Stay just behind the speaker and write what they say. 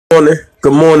Morning,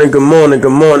 good morning, good morning,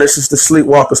 good morning. This is the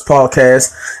Sleepwalkers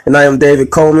Podcast, and I am David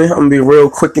Coleman. I'm going to be real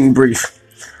quick and brief.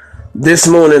 This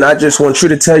morning, I just want you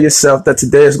to tell yourself that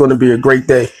today is going to be a great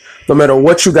day. No matter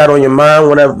what you got on your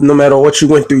mind, no matter what you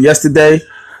went through yesterday,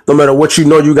 no matter what you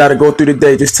know you got to go through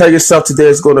today, just tell yourself today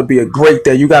is going to be a great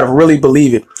day. You got to really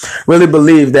believe it. Really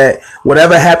believe that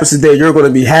whatever happens today, you're going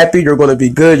to be happy, you're going to be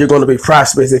good, you're going to be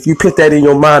prosperous. If you put that in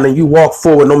your mind and you walk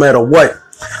forward no matter what,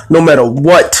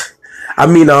 I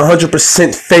mean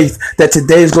 100% faith that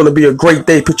today is going to be a great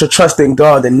day. Put your trust in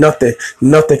God and nothing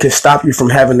can stop you from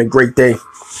having a great day.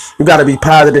 You got to be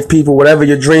positive, people. Whatever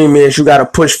your dream is, you got to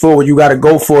push forward. You got to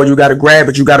go for it. You got to grab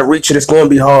it. You got to reach it. It's going to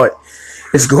be hard.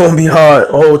 It's going to be hard.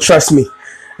 Oh, trust me.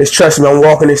 I'm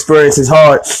walking experience. It's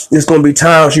hard. There's going to be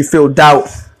times you feel doubt.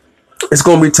 It's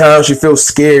going to be times you feel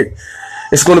scared.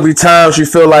 It's going to be times you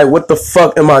feel like, what the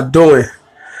fuck am I doing?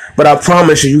 But I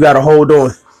promise you, you got to hold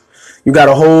on. You got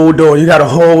to hold on. You got to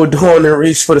hold on and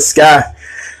reach for the sky.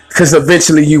 Because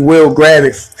eventually you will grab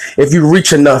it. If you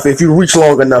reach enough, if you reach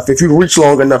long enough, you'll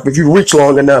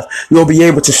be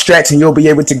able to stretch and you'll be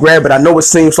able to grab it. I know it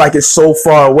seems like it's so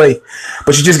far away,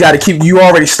 but you just got to you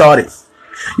already started.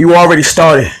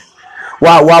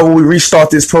 Why would we restart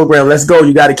this program? Let's go.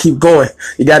 You got to keep going.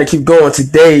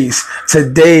 Today's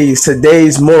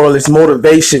moral is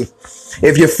motivation.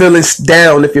 If you're feeling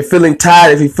down, if you're feeling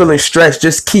tired, if you're feeling stressed,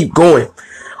 just keep going.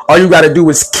 All you got to do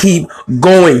is keep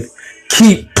going.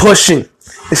 Keep pushing.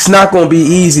 It's not going to be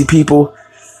easy, people.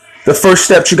 The first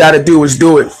step you got to do is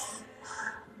do it.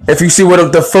 If you see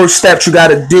what the first step you got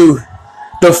to do,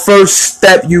 the first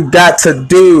step you got to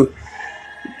do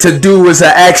is an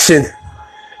action.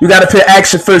 You got to put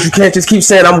action first. You can't just keep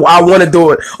saying, I want to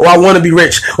do it, or I want to be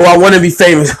rich, or I want to be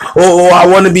famous, or I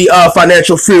want to be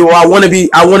financial free, or I want to be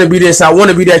this, I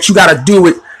want to be that. You got to do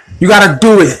it. You got to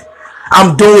do it.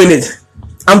 I'm doing it.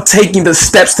 I'm taking the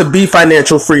steps to be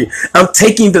financial free. I'm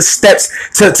taking the steps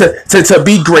to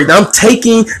be great. I'm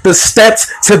taking the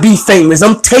steps to be famous.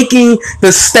 I'm taking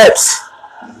the steps.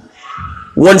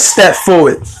 One step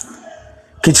forward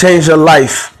can change your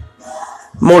life.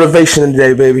 Motivation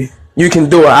today, baby. You can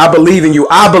do it. I believe in you.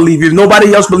 If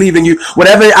nobody else believes in you,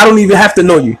 whatever, I don't even have to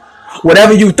know you.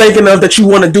 Whatever you thinking of that you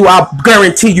want to do, I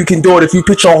guarantee you can do it. If you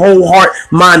put your whole heart,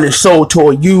 mind, and soul to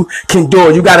it, you can do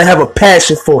it. You got to have a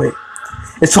passion for it.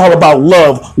 It's all about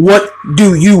love. What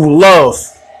do you love?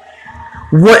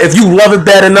 If you love it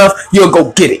bad enough, you'll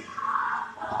go get it.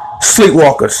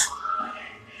 Sleepwalkers.